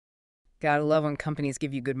Gotta love when companies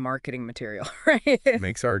give you good marketing material, right?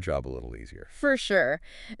 Makes our job a little easier. For sure.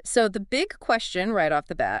 So the big question right off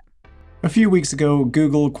the bat. A few weeks ago,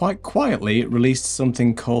 Google quite quietly released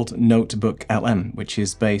something called NotebookLM, which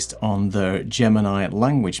is based on the Gemini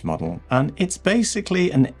language model, and it's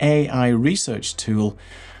basically an AI research tool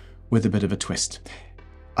with a bit of a twist.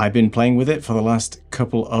 I've been playing with it for the last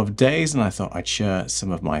couple of days, and I thought I'd share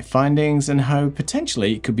some of my findings and how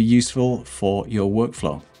potentially it could be useful for your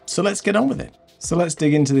workflow. So let's get on with it. So let's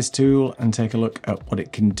dig into this tool and take a look at what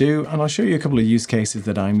it can do, and I'll show you a couple of use cases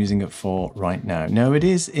that I'm using it for right now. Now, it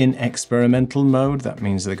is in experimental mode. That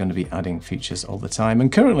means they're going to be adding features all the time,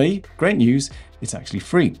 and currently, great news, it's actually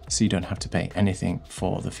free, so you don't have to pay anything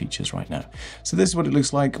for the features right now. So this is what it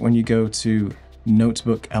looks like when you go to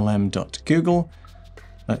notebooklm.google.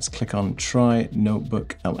 Let's click on Try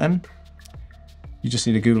NotebookLM. You just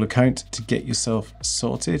need a Google account to get yourself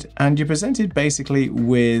sorted, and you're presented basically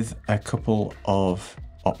with a couple of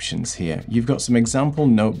options here. You've got some example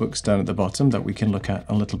notebooks down at the bottom that we can look at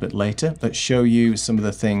a little bit later that show you some of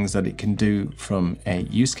the things that it can do from a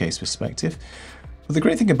use case perspective. But the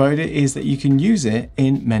great thing about it is that you can use it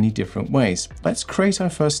in many different ways. Let's create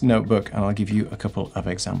our first notebook, and I'll give you a couple of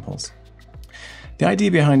examples. The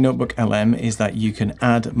idea behind NotebookLM is that you can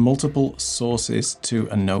add multiple sources to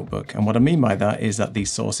a notebook. And what I mean by that is that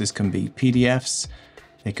these sources can be PDFs,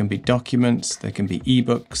 they can be documents, they can be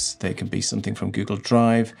ebooks, they can be something from Google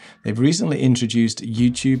Drive. They've recently introduced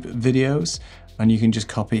YouTube videos, and you can just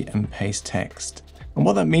copy and paste text. And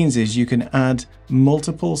what that means is you can add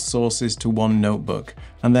multiple sources to one notebook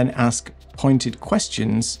and then ask pointed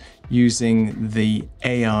questions using the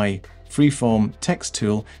AI freeform text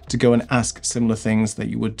tool to go and ask similar things that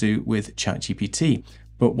you would do with ChatGPT.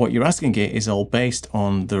 But what you're asking it is all based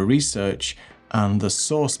on the research and the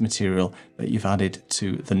source material that you've added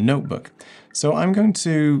to the notebook. So I'm going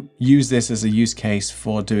to use this as a use case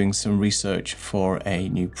for doing some research for a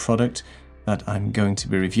new product that I'm going to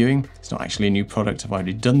be reviewing. It's not actually a new product, I've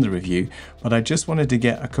already done the review, but I just wanted to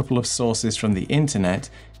get a couple of sources from the internet,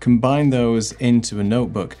 combine those into a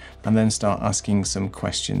notebook, and then start asking some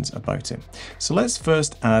questions about it. So let's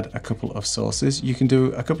first add a couple of sources. You can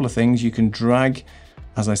do a couple of things. You can drag,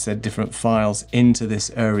 as I said, different files into this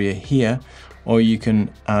area here, or you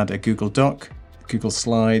can add a Google Doc, Google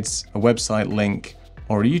Slides, a website link,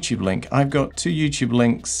 or a YouTube link. I've got two YouTube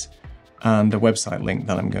links and a website link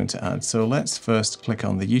that I'm going to add. So let's first click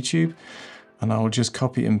on the YouTube, and I'll just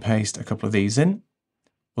copy and paste a couple of these in.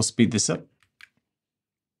 We'll speed this up.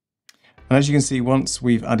 And as you can see, once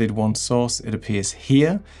we've added one source, it appears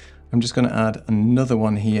here. I'm just going to add another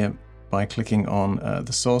one here by clicking on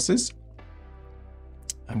the sources.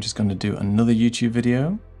 I'm just going to do another YouTube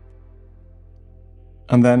video.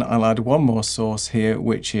 And then I'll add one more source here,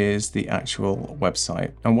 which is the actual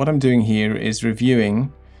website. And what I'm doing here is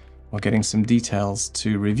reviewing, or getting some details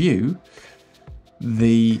to review,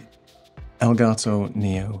 the Elgato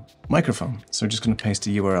Neo microphone. So I'm just going to paste a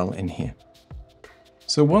URL in here.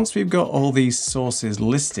 So once we've got all these sources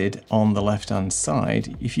listed on the left-hand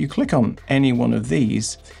side, if you click on any one of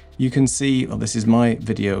these, you can see, well, this is my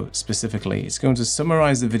video specifically. It's going to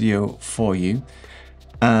summarize the video for you,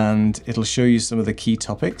 and it'll show you some of the key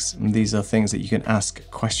topics. And these are things that you can ask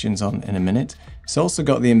questions on in a minute. It's also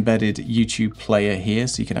got the embedded YouTube player here,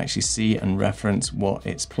 so you can actually see and reference what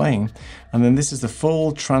it's playing. And then this is the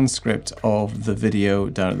full transcript of the video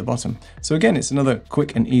down at the bottom. So again, it's another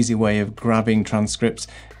quick and easy way of grabbing transcripts.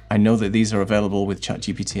 I know that these are available with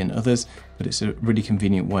ChatGPT and others, but it's a really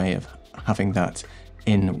convenient way of having that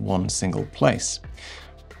in one single place.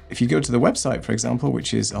 If you go to the website, for example,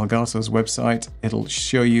 which is Elgato's website, it'll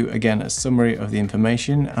show you again a summary of the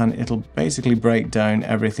information, and it'll basically break down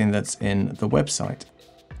everything that's in the website,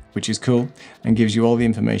 which is cool and gives you all the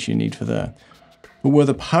information you need for there. But where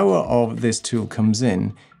the power of this tool comes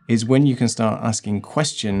in is when you can start asking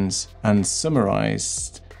questions and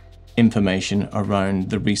summarize information around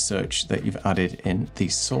the research that you've added in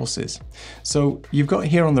these sources. So you've got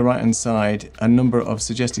here on the right hand side a number of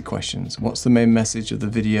suggested questions. What's the main message of the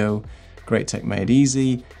video? Great tech made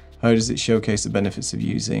easy. How does it showcase the benefits of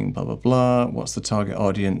using blah blah blah? What's the target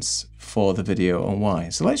audience for the video and why?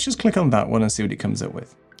 So let's just click on that one and see what it comes up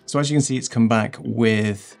with. So as you can see, it's come back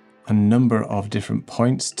with a number of different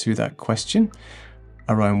points to that question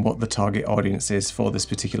around what the target audience is for this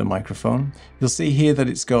particular microphone. You'll see here that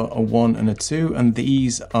it's got a 1 and a 2, and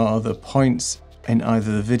these are the points in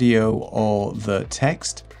either the video or the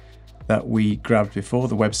text that we grabbed before,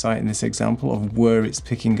 the website in this example, of where it's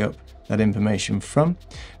picking up that information from.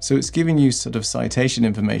 So it's giving you sort of citation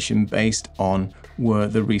information based on where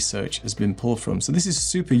the research has been pulled from. So this is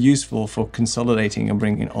super useful for consolidating and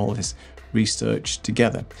bringing all this research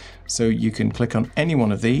together. So you can click on any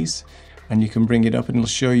one of these and you can bring it up and it'll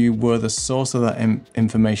show you where the source of that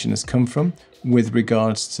information has come from with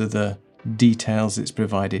regards to the details it's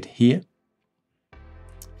provided here.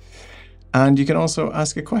 And you can also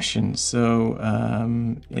ask a question. So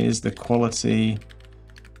is the quality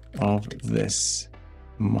of this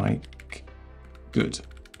mic good?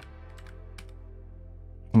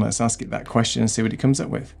 And let's ask it that question and see what it comes up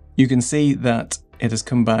with. You can see that it has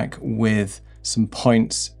come back with some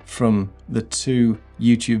points from the 2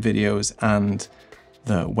 YouTube videos and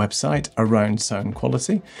the website around sound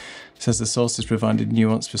quality. It says the source has provided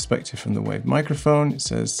nuanced perspective from the Wave microphone. It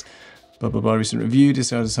says blah, blah, blah, recent review,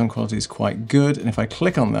 decided the sound quality is quite good. And if I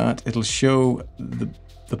click on that, it'll show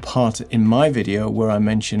the part in my video where I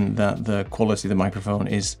mentioned that the quality of the microphone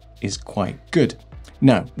is quite good.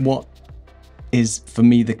 Now, what is for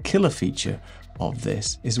me the killer feature of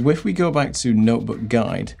this is if we go back to Notebook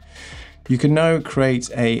Guide, you can now create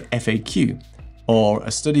a FAQ or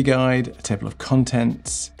a study guide, a table of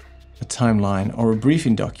contents, a timeline, or a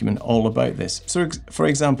briefing document all about this. So for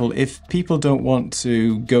example, if people don't want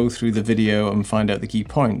to go through the video and find out the key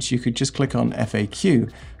points, you could just click on FAQ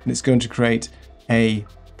and it's going to create a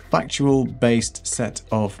factual based set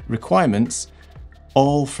of requirements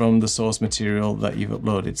all from the source material that you've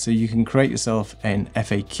uploaded. So you can create yourself an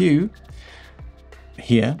FAQ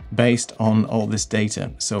here based on all this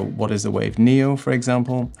data. So what is the Wave Neo, for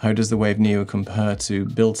example? How does the Wave Neo compare to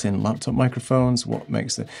built-in laptop microphones? What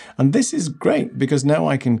makes it? And this is great because now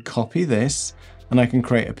I can copy this and I can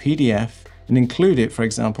create a PDF and include it, for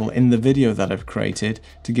example, in the video that I've created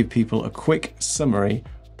to give people a quick summary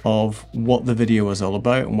of what the video was all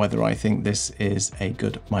about and whether I think this is a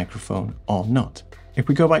good microphone or not. If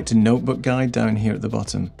we go back to Notebook Guide down here at the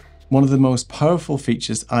bottom, one of the most powerful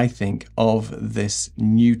features, I think, of this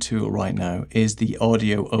new tool right now is the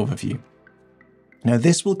audio overview. Now,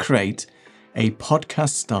 this will create a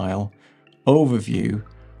podcast style overview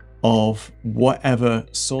of whatever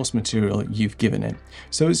source material you've given it.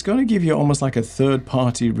 So it's going to give you almost like a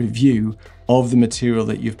third-party review of the material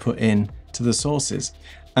that you've put in to the sources.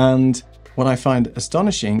 And what I find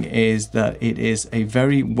astonishing is that it is a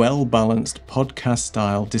very well-balanced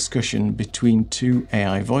podcast-style discussion between 2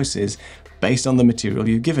 AI voices based on the material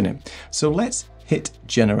you've given it. So let's hit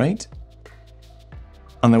generate,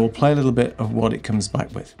 and then we'll play a little bit of what it comes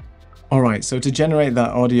back with. All right, so to generate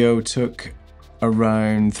that audio took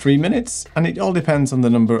around 3 minutes, and it all depends on the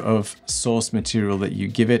number of source material that you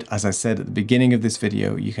give it. As I said at the beginning of this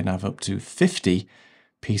video, you can have up to 50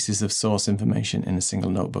 pieces of source information in a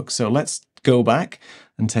single notebook. So let's go back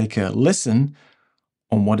and take a listen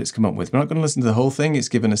on what it's come up with. We're not going to listen to the whole thing. It's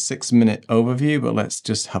given a 6-minute overview, but let's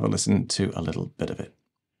just have a listen to a little bit of it.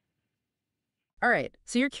 All right,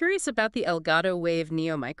 so you're curious about the Elgato Wave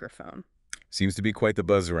Neo microphone. Seems to be quite the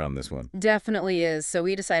buzz around this one. Definitely is. So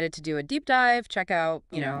we decided to do a deep dive, check out,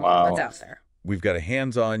 Wow. what's out there. We've got a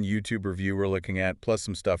hands-on YouTube review we're looking at, plus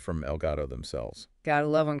some stuff from Elgato themselves. Gotta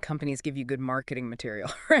love when companies give you good marketing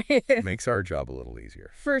material, right? Makes our job a little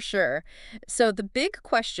easier. For sure. So the big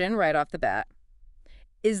question right off the bat,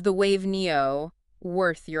 is the Wave Neo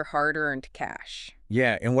worth your hard-earned cash?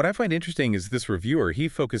 Yeah, and what I find interesting is this reviewer, he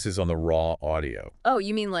focuses on the raw audio. Oh,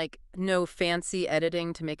 you mean like no fancy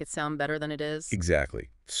editing to make it sound better than it is? Exactly.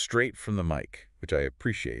 Straight from the mic, which I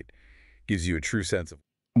appreciate. Gives you a true sense of...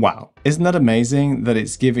 Wow, isn't that amazing that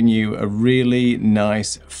it's given you a really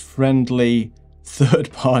nice, friendly,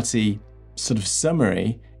 third-party sort of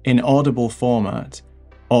summary in audible format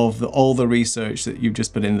of all the research that you've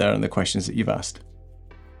just put in there and the questions that you've asked?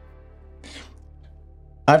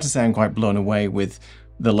 I have to say I'm quite blown away with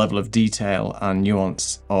the level of detail and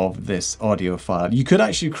nuance of this audio file. You could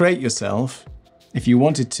actually create yourself, if you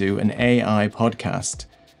wanted to, an AI podcast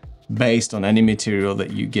based on any material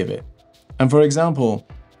that you give it. And for example,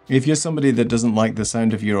 if you're somebody that doesn't like the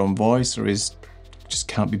sound of your own voice or just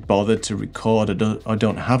can't be bothered to record or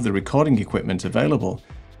don't have the recording equipment available,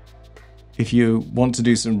 if you want to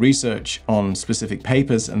do some research on specific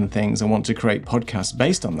papers and things and want to create podcasts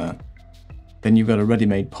based on that, then you've got a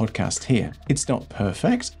ready-made podcast here. It's not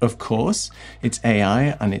perfect, of course. It's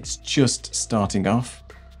AI and it's just starting off.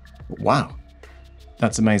 Wow,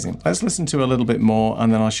 that's amazing. Let's listen to a little bit more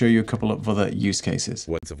and then I'll show you a couple of other use cases.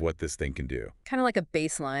 What this thing can do. Kind of like a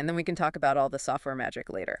baseline, then we can talk about all the software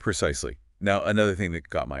magic later. Precisely. Now, another thing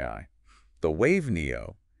that caught my eye. The Wave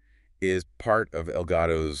Neo is part of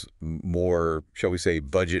Elgato's more, shall we say,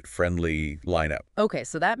 budget-friendly lineup. Okay,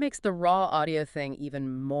 so that makes the raw audio thing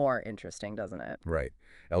even more interesting, doesn't it? Right.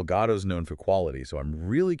 Elgato's known for quality, so I'm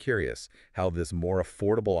really curious how this more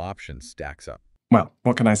affordable option stacks up. Well,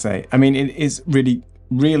 what can I say? I mean, it is really,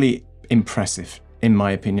 really impressive, in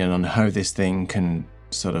my opinion, on how this thing can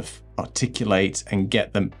sort of articulate and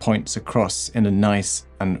get the points across in a nice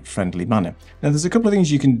and friendly manner. Now, there's a couple of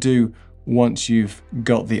things you can do once you've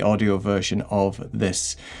got the audio version of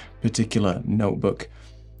this particular notebook.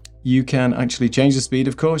 You can actually change the speed,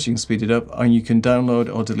 of course, you can speed it up, and you can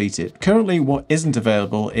download or delete it. Currently, what isn't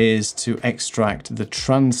available is to extract the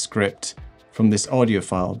transcript from this audio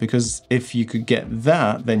file, because if you could get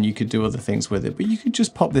that, then you could do other things with it. But you could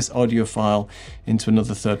just pop this audio file into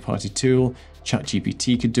another third-party tool.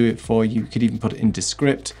 ChatGPT could do it for you. You could even put it in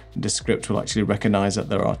Descript. Descript will actually recognize that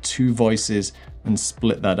there are two voices and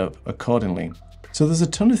split that up accordingly. So there's a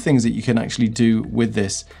ton of things that you can actually do with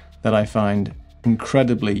this that I find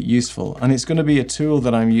incredibly useful. And it's going to be a tool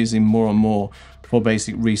that I'm using more and more for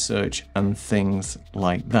basic research and things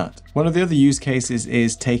like that. One of the other use cases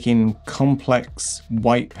is taking complex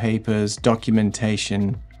white papers,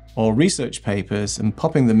 documentation, or research papers and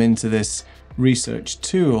popping them into this research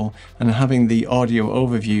tool and having the audio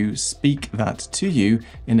overview speak that to you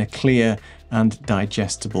in a clear and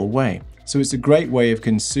digestible way. So it's a great way of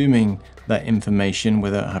consuming that information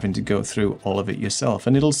without having to go through all of it yourself.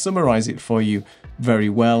 And it'll summarize it for you very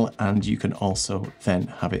well, and you can also then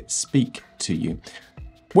have it speak to you.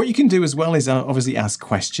 What you can do as well is obviously ask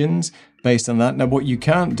questions based on that. Now, what you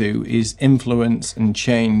can't do is influence and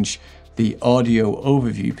change the audio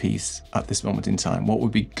overview piece at this moment in time. What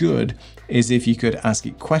would be good is if you could ask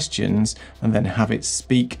it questions and then have it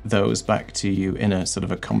speak those back to you in a sort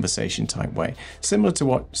of a conversation type way, similar to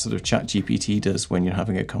what sort of ChatGPT does when you're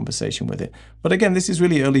having a conversation with it. But again, this is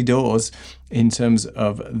really early doors in terms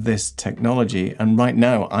of this technology, and right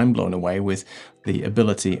now I'm blown away with the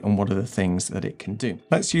ability and what are the things that it can do.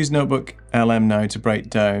 Let's use NotebookLM now to break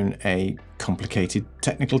down a complicated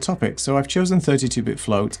technical topic. So I've chosen 32-bit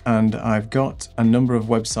float, and I've got a number of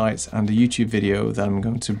websites and a YouTube video that I'm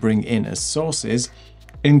going to bring in as sources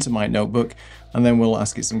into my notebook, and then we'll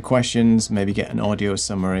ask it some questions, maybe get an audio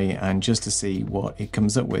summary, and just to see what it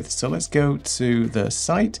comes up with. So let's go to the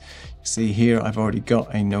site. See here, I've already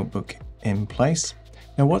got a notebook in place.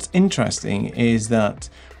 Now, what's interesting is that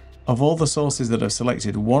of all the sources that I've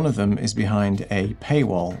selected, one of them is behind a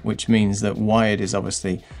paywall, which means that Wired is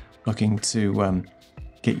obviously looking to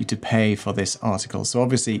get you to pay for this article. So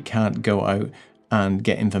obviously it can't go out and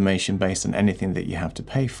get information based on anything that you have to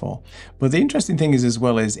pay for. But the interesting thing is, as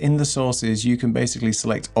well, is in the sources, you can basically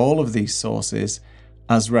select all of these sources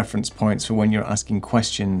as reference points for when you're asking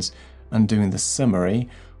questions and doing the summary,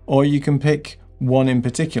 or you can pick one in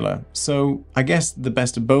particular. So I guess the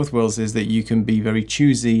best of both worlds is that you can be very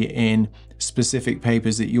choosy in specific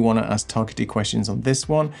papers that you want to ask targeted questions on this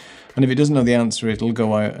one. And if it doesn't know the answer, it'll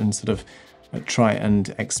go out and sort of try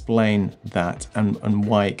and explain that and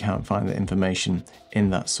why it can't find the information in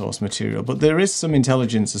that source material. But there is some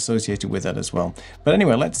intelligence associated with that as well. But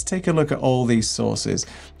anyway, let's take a look at all these sources.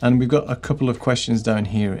 And we've got a couple of questions down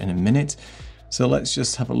here in a minute. So let's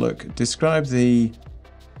just have a look. Describe the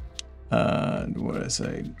what did I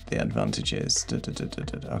say? The advantages.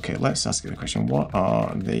 Okay, let's ask you the question. What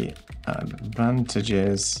are the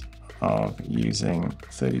advantages of using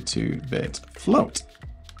 32-bit float?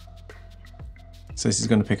 So this is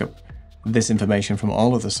going to pick up this information from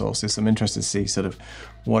all of the sources. So I'm interested to see sort of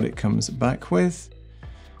what it comes back with.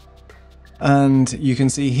 And you can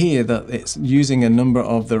see here that it's using a number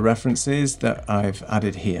of the references that I've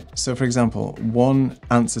added here. So for example, one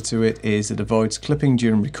answer to it is it avoids clipping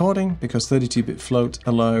during recording because 32-bit float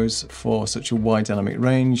allows for such a wide dynamic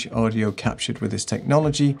range. Audio captured with this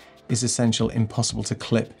technology is essential, impossible to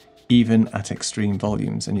clip even at extreme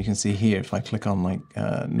volumes. And you can see here, if I click on like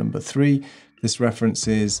number 3, this reference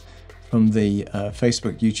is from the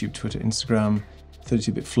Facebook, YouTube, Twitter, Instagram,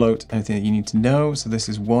 32-bit float, anything that you need to know. So this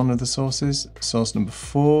is one of the sources. Source number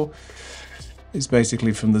 4 is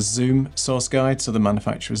basically from the Zoom source guide. So the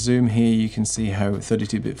manufacturer Zoom here, you can see how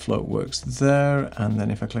 32-bit float works there. And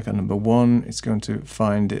then if I click on number 1, it's going to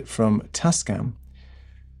find it from Tascam.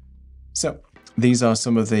 So these are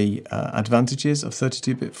some of the advantages of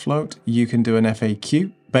 32-bit float. You can do an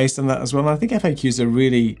FAQ based on that as well. And I think FAQs are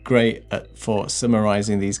really great for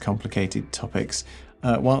summarizing these complicated topics.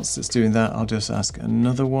 Whilst it's doing that, I'll just ask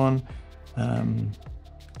another one.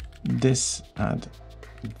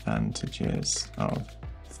 Disadvantages of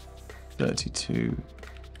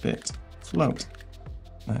 32-bit float.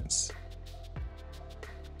 Let's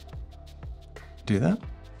do that.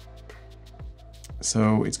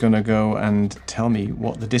 So it's going to go and tell me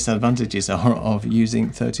what the disadvantages are of using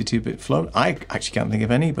 32-bit float. I actually can't think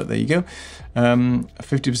of any, but there you go.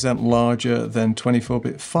 50% larger than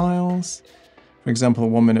 24-bit files. For example,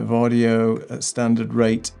 1 minute of audio at standard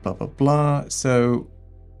rate, blah, blah, blah. So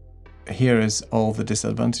here is all the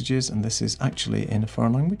disadvantages, and this is actually in a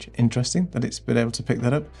foreign language. Interesting that it's been able to pick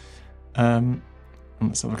that up. And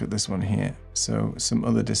let's have a look at this one here. So some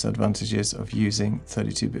other disadvantages of using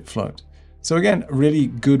 32-bit float. So again, a really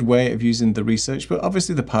good way of using the research, but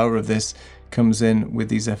obviously the power of this comes in with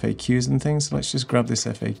these FAQs and things. So let's just grab this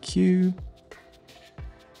FAQ.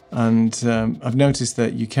 And I've noticed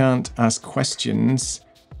that you can't ask questions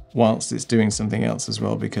whilst it's doing something else as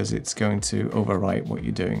well, because it's going to overwrite what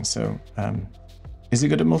you're doing. So is it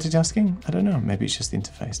good at multitasking? I don't know. Maybe it's just the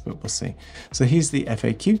interface, but we'll see. So here's the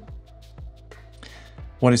FAQ.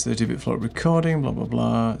 What is 32-bit float recording? Blah, blah,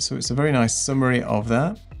 blah. So it's a very nice summary of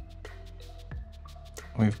that.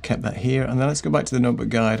 We've kept that here. And then let's go back to the notebook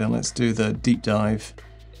guide and let's do the deep dive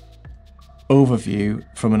overview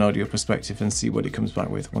from an audio perspective and see what it comes back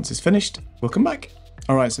with. Once it's finished, we'll come back.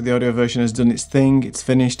 All right, so the audio version has done its thing. It's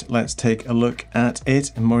finished. Let's take a look at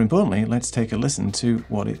it. And more importantly, let's take a listen to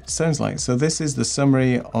what it sounds like. So this is the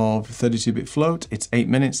summary of 32-bit float. It's 8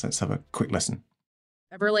 minutes. Let's have a quick listen.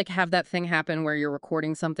 Ever like have that thing happen where you're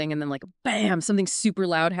recording something and then like bam, something super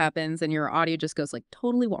loud happens and your audio just goes like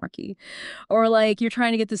totally wonky? Or like you're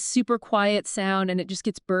trying to get this super quiet sound and it just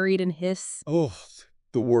gets buried in hiss? Oh,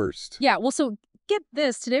 the worst. Yeah, well, so get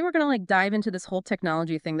this. Today we're going to like dive into this whole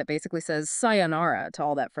technology thing that basically says sayonara to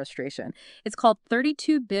all that frustration. It's called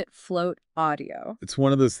 32-bit float audio. It's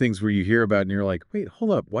one of those things where you hear about and you're like, wait,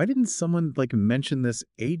 hold up. Why didn't someone like mention this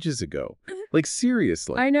ages ago? Like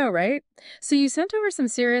seriously. I know, right? So you sent over some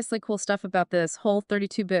seriously cool stuff about this whole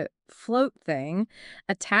 32-bit float thing,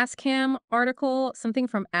 a Tascam article, something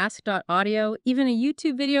from ask.audio, even a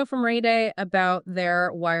YouTube video from Ray Day about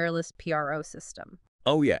their wireless PRO system.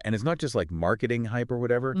 Oh, yeah. And it's not just like marketing hype or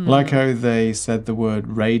whatever. Like how they said the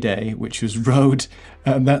word Ray Day, which was road,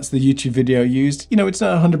 and that's the YouTube video used. You know, it's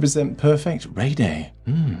not 100% perfect. Ray Day.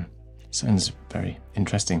 Sounds very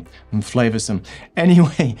interesting and flavoursome.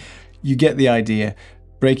 Anyway, you get the idea.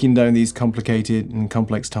 Breaking down these complicated and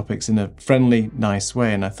complex topics in a friendly, nice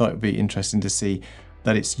way. And I thought it'd be interesting to see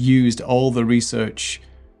that it's used all the research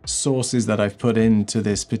sources that I've put into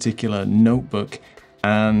this particular notebook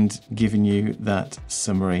and giving you that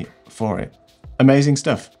summary for it. Amazing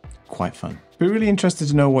stuff, quite fun. Be really interested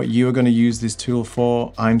to know what you are going to use this tool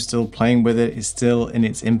for. I'm still playing with it. It's still in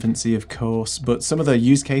its infancy, of course, but some of the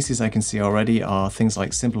use cases I can see already are things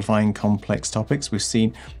like simplifying complex topics. We've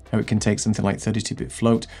seen how it can take something like 32-bit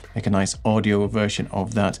float, make a nice audio version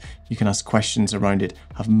of that. You can ask questions around it,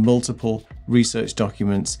 have multiple research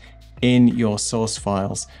documents in your source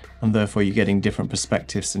files, and therefore you're getting different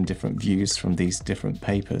perspectives and different views from these different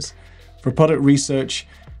papers. For product research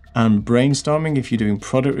and brainstorming, if you're doing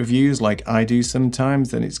product reviews like I do sometimes,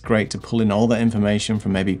 then it's great to pull in all that information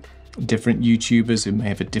from maybe different YouTubers who may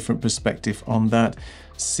have a different perspective on that,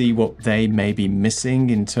 see what they may be missing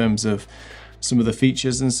in terms of some of the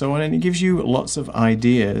features and so on, and it gives you lots of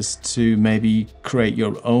ideas to maybe create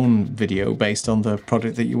your own video based on the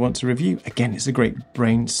product that you want to review. Again, it's a great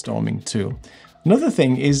brainstorming tool. Another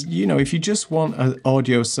thing is, you know, if you just want an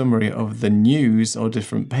audio summary of the news or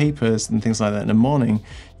different papers and things like that in the morning,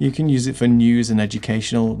 you can use it for news and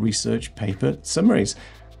educational research paper summaries.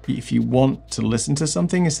 If you want to listen to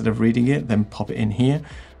something instead of reading it, then pop it in here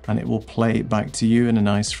and it will play it back to you in a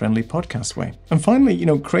nice friendly podcast way. And finally, you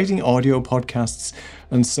know, creating audio podcasts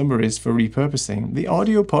and summaries for repurposing. The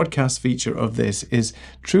audio podcast feature of this is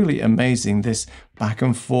truly amazing. This back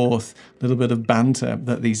and forth little bit of banter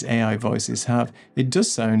that these AI voices have, it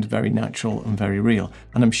does sound very natural and very real.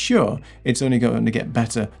 And I'm sure it's only going to get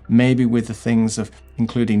better, maybe with the things of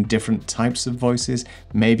including different types of voices.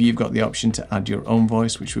 Maybe you've got the option to add your own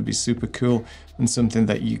voice, which would be super cool and something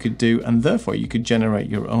that you could do. And therefore you could generate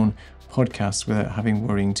your own podcast without having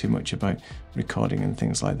worrying too much about recording and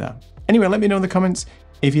things like that. Anyway, let me know in the comments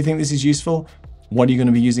if you think this is useful. What are you going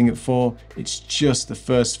to be using it for? It's just the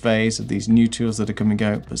first phase of these new tools that are coming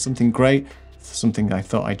out, but something great, something I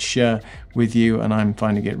thought I'd share with you, and I'm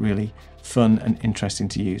finding it really fun and interesting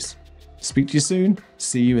to use. Speak to you soon.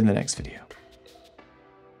 See you in the next video.